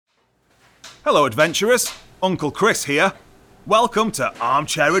Hello, adventurers. Uncle Chris here. Welcome to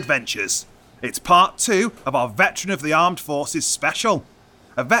Armchair Adventures. It's part 2 of our Veteran of the Armed Forces special.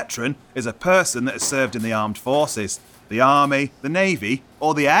 A veteran is a person that has served in the armed forces, the Army, the Navy,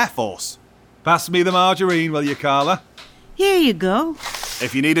 or the Air Force. Pass me the margarine, will you, Carla? Here you go.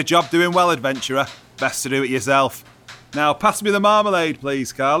 If you need a job doing well, adventurer, best to do it yourself. Now, pass me the marmalade,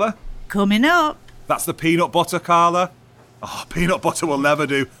 please, Carla. Coming up. That's the peanut butter, Carla. Oh, peanut butter will never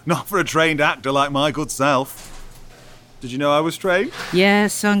do. Not for a trained actor like my good self. Did you know I was trained?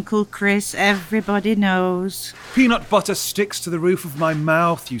 Yes, Uncle Chris, everybody knows. Peanut butter sticks to the roof of my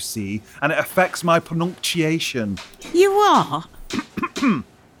mouth, you see, and it affects my pronunciation. You are?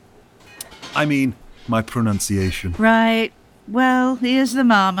 I mean, my pronunciation. Right. Well, here's the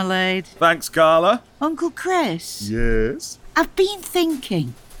marmalade. Thanks, Carla. Uncle Chris. Yes? I've been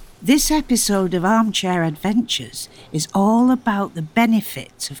thinking. This episode of Armchair Adventures is all about the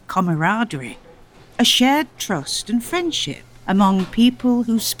benefits of camaraderie, a shared trust and friendship among people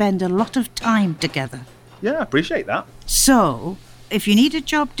who spend a lot of time together. Yeah, I appreciate that. So, if you need a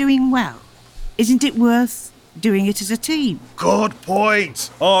job doing well, isn't it worth doing it as a team? Good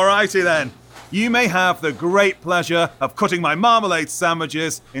point. All righty then. You may have the great pleasure of cutting my marmalade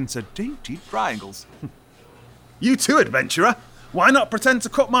sandwiches into dainty triangles. You too, adventurer. Why not pretend to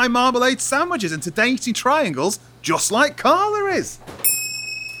cut my marmalade sandwiches into dainty triangles just like Carla is?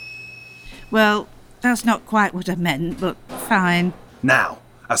 Well, that's not quite what I meant, but fine. Now,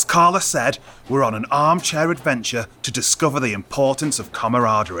 as Carla said, we're on an armchair adventure to discover the importance of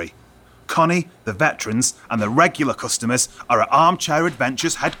camaraderie. Connie, the veterans, and the regular customers are at Armchair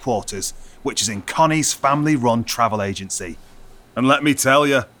Adventures headquarters, which is in Connie's family-run travel agency. And let me tell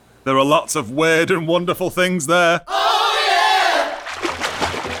you, there are lots of weird and wonderful things there.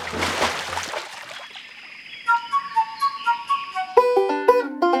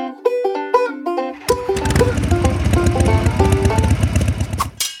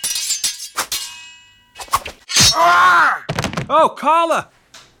 Oh, Carla!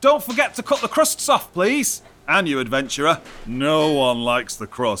 Don't forget to cut the crusts off, please. And you, adventurer. No one likes the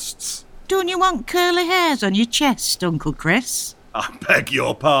crusts. Don't you want curly hairs on your chest, Uncle Chris? I beg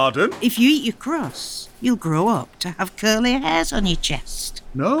your pardon? If you eat your crusts, you'll grow up to have curly hairs on your chest.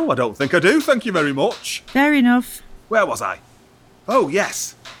 No, I don't think I do, thank you very much. Fair enough. Where was I? Oh,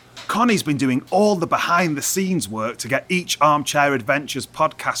 yes. Connie's been doing all the behind-the-scenes work to get each Armchair Adventures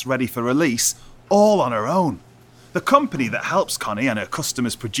podcast ready for release, all on her own. The company that helps Connie and her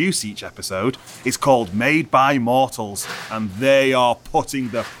customers produce each episode is called Made by Mortals, and they are putting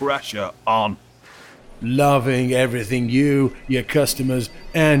the pressure on. Loving everything you, your customers,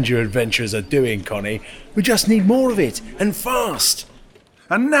 and your adventurers are doing, Connie. We just need more of it, and fast.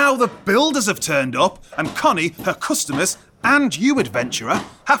 And now the builders have turned up, and Connie, her customers, and you, adventurer,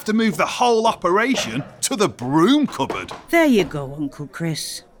 have to move the whole operation to the broom cupboard. There you go, Uncle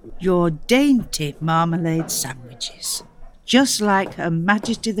Chris. Your dainty marmalade sandwiches. Just like Her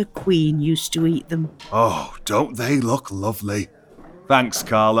Majesty the Queen used to eat them. Oh, don't they look lovely? Thanks,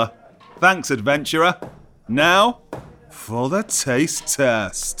 Carla. Thanks, adventurer. Now, for the taste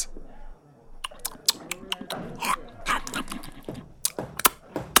test.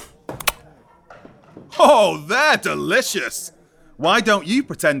 Oh, they're delicious. Why don't you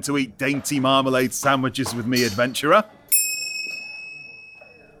pretend to eat dainty marmalade sandwiches with me, adventurer?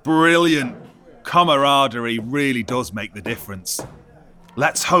 Brilliant. Camaraderie really does make the difference.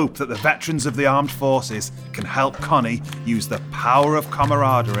 Let's hope that the veterans of the armed forces can help Connie use the power of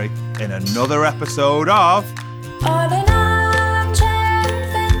camaraderie in another episode of... On an armchair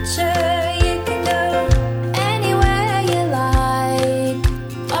adventure, you can go anywhere you like.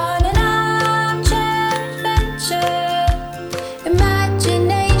 On an armchair adventure,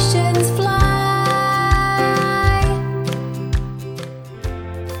 imaginations fly.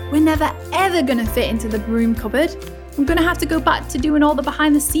 We're never ever gonna fit into the broom cupboard. I'm gonna have to go back to doing all the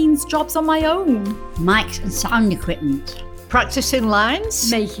behind-the-scenes jobs on my own. Mics and sound equipment. Practicing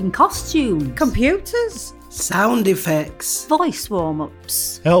lines. Making costumes. Computers. Sound effects. Voice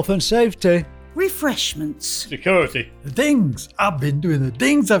warm-ups. Health and safety. Refreshments. Security. The Dings. I've been doing the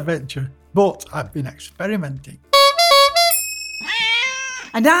Dings adventure, but I've been experimenting.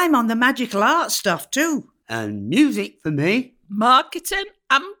 And I'm on the magical art stuff too. And music for me. Marketing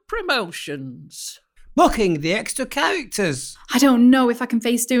and promotions. Booking the extra characters. I don't know if I can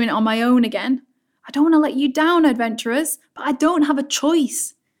face doing it on my own again. I don't want to let you down, adventurers, but I don't have a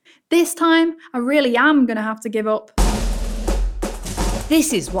choice. This time, I really am going to have to give up.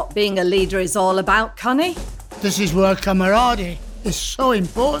 This is what being a leader is all about, Connie. This is where camaraderie is so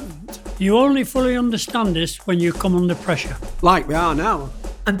important. You only fully understand this when you come under pressure. Like we are now.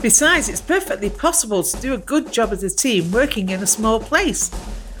 And besides, it's perfectly possible to do a good job as a team working in a small place.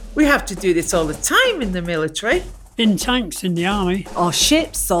 We have to do this all the time in the military. In tanks in the army. Or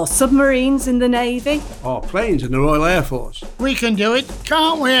ships or submarines in the Navy. Or planes in the Royal Air Force. We can do it,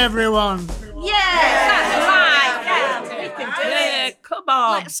 can't we, everyone? That's right. Yeah, come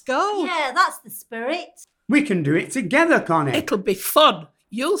on. Let's go. Yeah, that's the spirit. We can do it together, Connie. It'll be fun.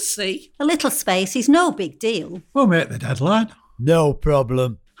 You'll see. A little space is no big deal. We'll make the deadline. No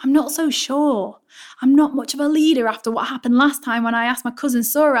problem. I'm not so sure. I'm not much of a leader after what happened last time when I asked my cousin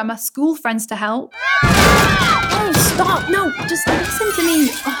Sora and my school friends to help. Oh, stop. No, just listen to me.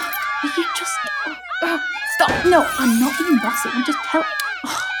 Oh, you just... stop. No, I'm not being bossy. I'm just help.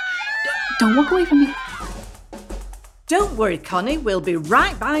 Oh, don't walk away from me. Don't worry, Connie. We'll be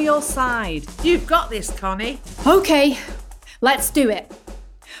right by your side. You've got this, Connie. Okay, let's do it.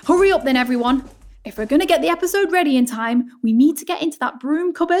 Hurry up then, everyone. If we're going to get the episode ready in time, we need to get into that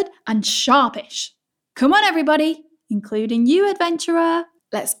broom cupboard and sharpish. Come on, everybody, including you, adventurer.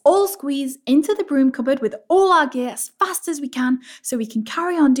 Let's all squeeze into the broom cupboard with all our gear as fast as we can so we can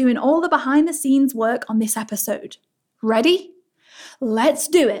carry on doing all the behind-the-scenes work on this episode. Ready? Let's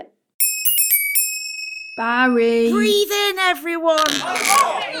do it. Barry. Breathe in, everyone.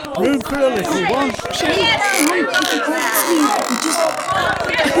 Room for a little one.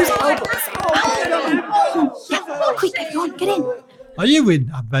 Quick, everyone, get in. Are you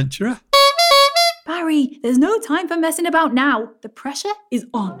in, adventurer? Barry, there's no time for messing about now. The pressure is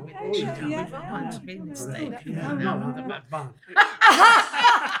on.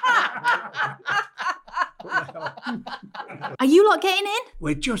 Are you lot getting in?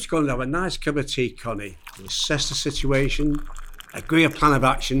 We're just going to have a nice cup of tea, Connie. We'll assess the situation, agree a plan of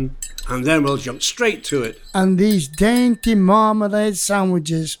action, and then we'll jump straight to it. And these dainty marmalade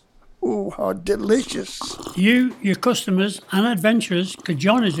sandwiches. Oh, how delicious. You, your customers and adventurers could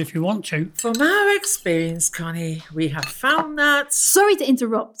join us if you want to. From our experience, Connie, we have found that... Sorry to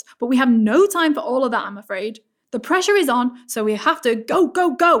interrupt, but we have no time for all of that, I'm afraid. The pressure is on, so we have to go,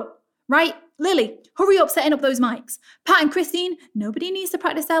 go, go. Right? Lily, hurry up setting up those mics. Pat and Christine, nobody needs to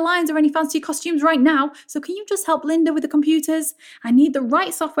practice their lines or any fancy costumes right now, so can you just help Linda with the computers? I need the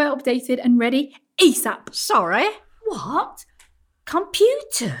right software updated and ready ASAP. Sorry? What?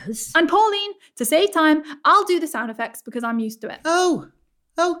 Computers? And Pauline, to save time, I'll do the sound effects because I'm used to it. Oh,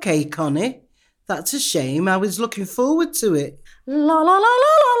 okay, Connie. That's a shame. I was looking forward to it. La la la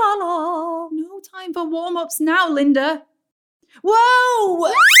la la la la. No time for warm-ups now, Linda.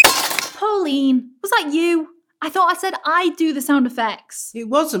 Whoa! Pauline, was that you? I thought I said I'd do the sound effects. It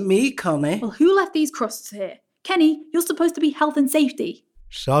wasn't me, Connie. Well, who left these crusts here? Kenny, you're supposed to be health and safety.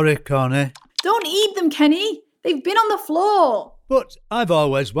 Sorry, Connie. Don't eat them, Kenny. They've been on the floor. But I've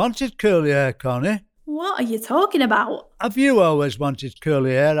always wanted curly hair, Connie. What are you talking about? Have you always wanted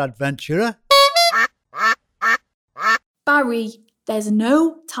curly hair, adventurer? Barry, there's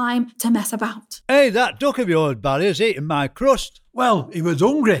no time to mess about. Hey, that duck of yours, Barry, is eating my crust. Well, he was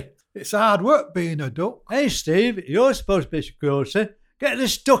hungry. It's hard work being a duck. Hey, Steve, you're supposed to be security. Get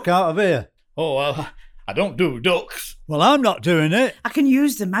this duck out of here. Oh, well, I don't do ducks. Well, I'm not doing it. I can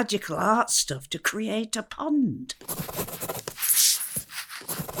use the magical art stuff to create a pond.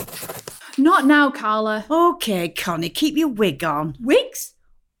 Not now, Carla. Okay, Connie, keep your wig on. Wigs?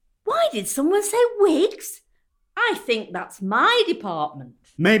 Why did someone say wigs? I think that's my department.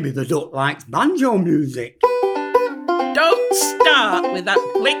 Maybe the duck likes banjo music. Don't start with that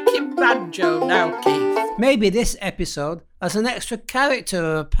blinking banjo now, Keith. Maybe this episode has an extra character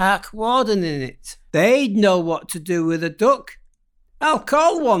or a park warden in it. They'd know what to do with a duck. I'll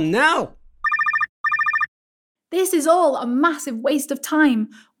call one now. This is all a massive waste of time.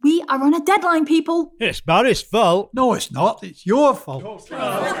 We are on a deadline, people. It's Barry's fault. No, it's not. It's your fault.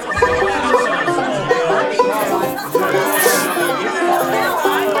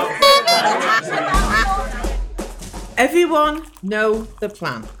 Everyone know the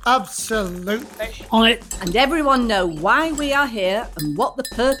plan. Absolutely. On it. And everyone know why we are here and what the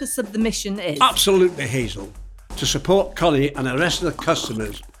purpose of the mission is. Absolutely, Hazel. To support Connie and the rest of the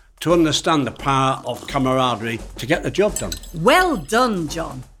customers to understand the power of camaraderie to get the job done. Well done,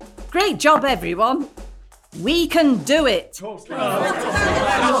 John. Great job, everyone. We can do it. Stop.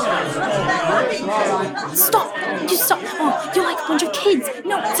 Just stop. Oh, you're like a bunch of kids.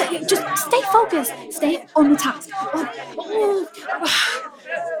 No, just stay focused. Stay on the task.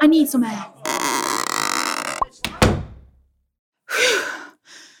 I need some air.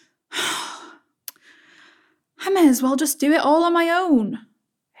 I may as well just do it all on my own.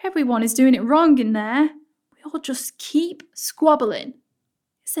 Everyone is doing it wrong in there. We all just keep squabbling.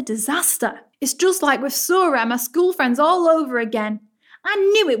 It's a disaster. It's just like with Sora and my school friends all over again. I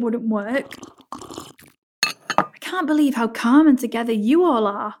knew it wouldn't work. I can't believe how calm and together you all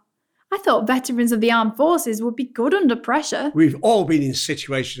are. I thought veterans of the armed forces would be good under pressure. We've all been in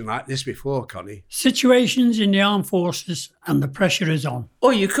situations like this before, Connie. Situations in the armed forces and the pressure is on.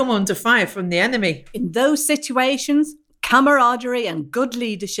 Or you come under fire from the enemy. In those situations, camaraderie and good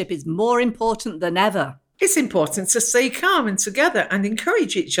leadership is more important than ever. It's important to stay calm and together and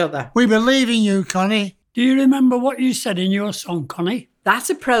encourage each other. We believe in you, Connie. Do you remember what you said in your song, Connie? That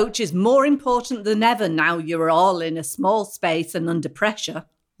approach is more important than ever now you're all in a small space and under pressure.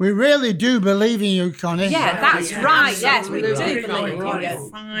 We really do believe in you, Connie. Yeah, that's right. Yes, we do Absolutely. believe in Right. you.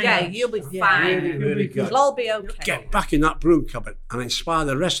 Fine. Yeah, you'll be fine. Really good. It'll all be okay. Get back in that broom cupboard and inspire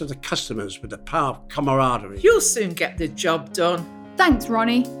the rest of the customers with the power of camaraderie. You'll soon get the job done. Thanks,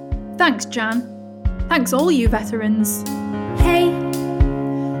 Ronnie. Thanks, Jan. Thanks, all you veterans. Hey,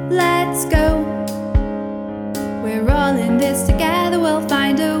 let's go. We're all in this together, we'll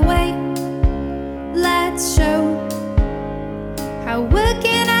find a way. Let's show how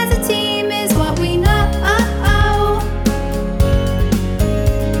working as a team is what we know.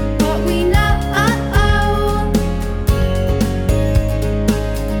 What we know.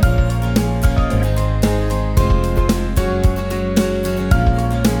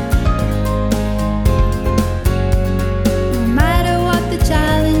 No matter what the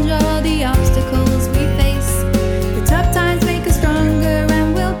challenge or the obstacles we face, the tough times make us stronger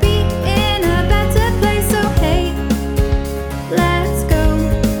and we'll be in a better place. So hey, let's go.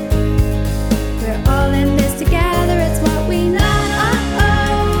 We're all in this together, it's what we know.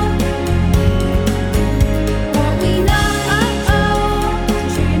 What we know.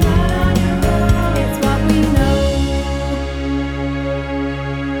 So you're not on your own. It's what we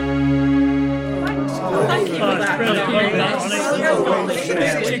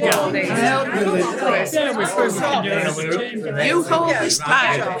You hold this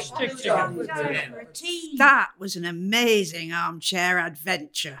tight. That was an amazing armchair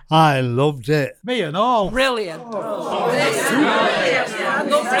adventure. I loved it. Me and all. Brilliant.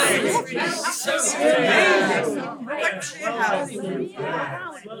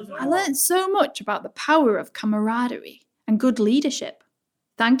 I learned so much about the power of camaraderie and good leadership.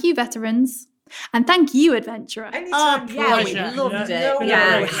 Thank you, veterans. And thank you, adventurer. Anytime. Yeah, we loved it.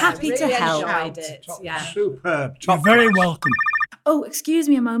 Yeah, we're happy to help. Yeah. Superb. You're very welcome. Oh, excuse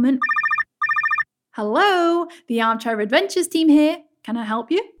me a moment. Hello, the Armchair Adventures team here. Can I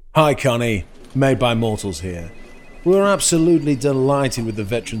help you? Hi, Connie. Made by Mortals here. We're absolutely delighted with the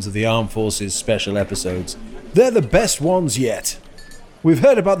Veterans of the Armed Forces special episodes. They're the best ones yet. We've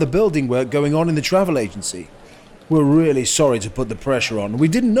heard about the building work going on in the travel agency. We're really sorry to put the pressure on. We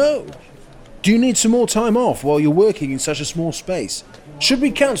didn't know. Do you need some more time off while you're working in such a small space? Should we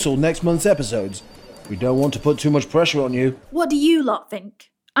cancel next month's episodes? We don't want to put too much pressure on you. What do you lot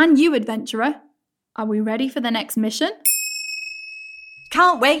think? And you, adventurer? Are we ready for the next mission?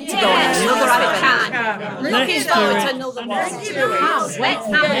 Can't wait to go on another adventure. Looking Let's forward do to it. another one. Let's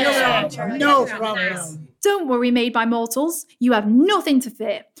have another adventure. No problem. Don't worry, Made by Mortals. You have nothing to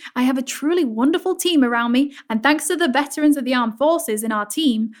fear. I have a truly wonderful team around me, and thanks to the veterans of the armed forces in our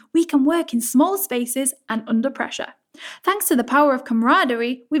team, we can work in small spaces and under pressure. Thanks to the power of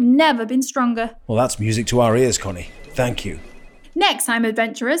camaraderie, we've never been stronger. Well, that's music to our ears, Connie. Thank you. Next time,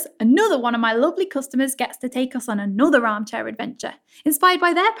 adventurers, another one of my lovely customers gets to take us on another armchair adventure, inspired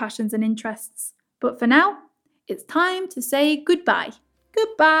by their passions and interests. But for now, it's time to say goodbye.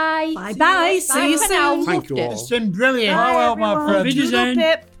 Goodbye. Bye-bye. See you soon. Thank you all. It's been brilliant. Bye, Well, my everyone. friend. Wiedersehen.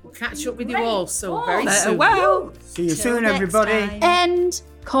 We'll catch up with you all so very Oh, soon. well. See you soon, everybody. End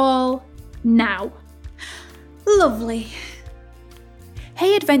call now. Lovely.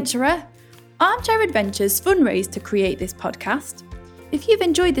 Hey, adventurer. Armchair Adventures fundraised to create this podcast. If you've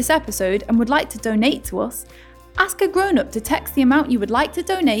enjoyed this episode and would like to donate to us, ask a grown-up to text the amount you would like to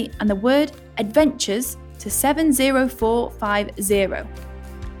donate and the word adventures to 70450.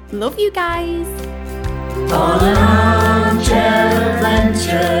 Love you guys. On an armchair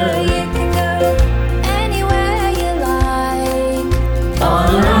adventure,